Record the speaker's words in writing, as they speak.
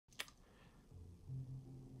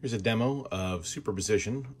Here's a demo of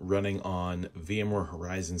Superposition running on VMware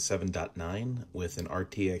Horizon 7.9 with an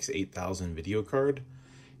RTX 8000 video card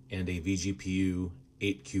and a vGPU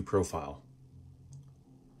 8Q profile.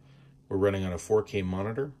 We're running on a 4K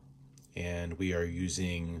monitor and we are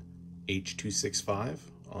using H.265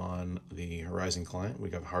 on the Horizon client. We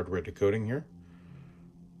got hardware decoding here.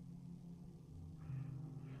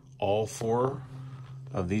 All four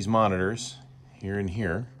of these monitors here and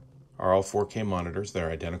here are all 4K monitors. They're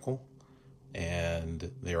identical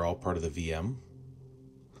and they're all part of the VM.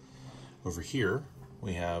 Over here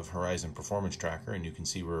we have Horizon Performance Tracker, and you can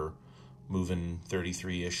see we're moving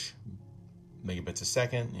 33-ish megabits a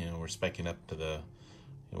second. We're spiking up to the,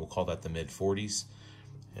 we'll call that the mid 40s.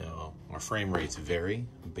 Our frame rates vary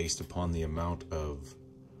based upon the amount of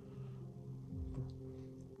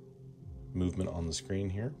movement on the screen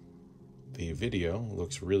here. The video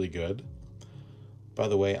looks really good. By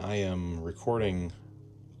the way, I am recording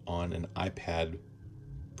on an iPad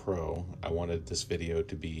Pro. I wanted this video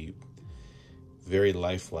to be very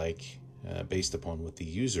lifelike based upon what the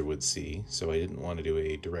user would see, so I didn't want to do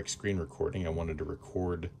a direct screen recording. I wanted to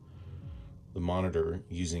record the monitor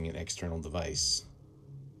using an external device.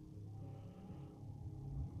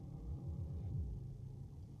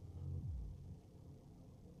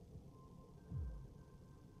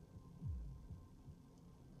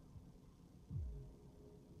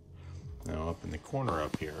 Now up in the corner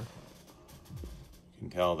up here, you can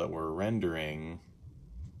tell that we're rendering,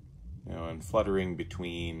 and fluttering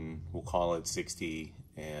between, we'll call it 60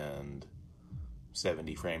 and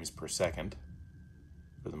 70 frames per second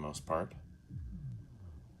for the most part.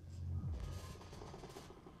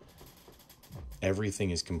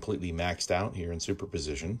 Everything is completely maxed out here in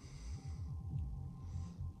Superposition.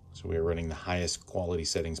 So we are running the highest quality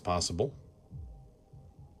settings possible.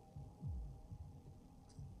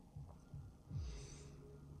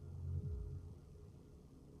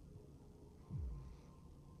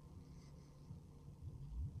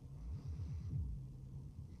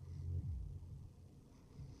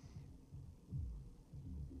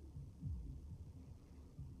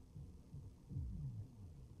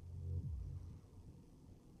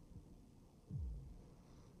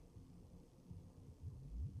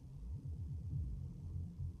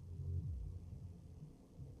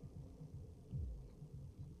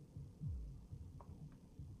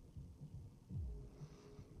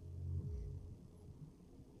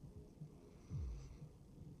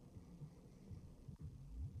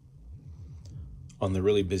 On the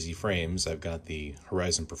really busy frames, I've got the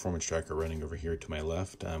Horizon Performance Tracker running over here to my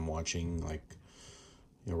left. I'm watching,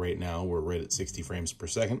 right now we're right at 60 frames per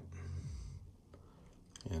second.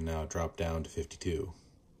 And now it dropped down to 52.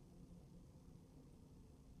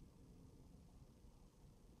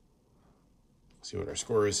 See what our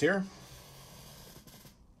score is here.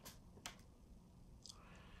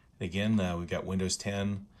 Again, we've got Windows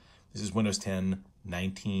 10. This is Windows 10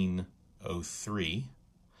 1903.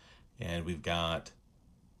 And we've got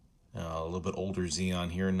a little bit older Xeon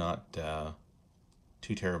here, not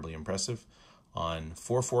too terribly impressive, on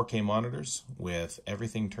 4 4K monitors with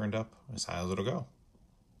everything turned up as high as it'll go.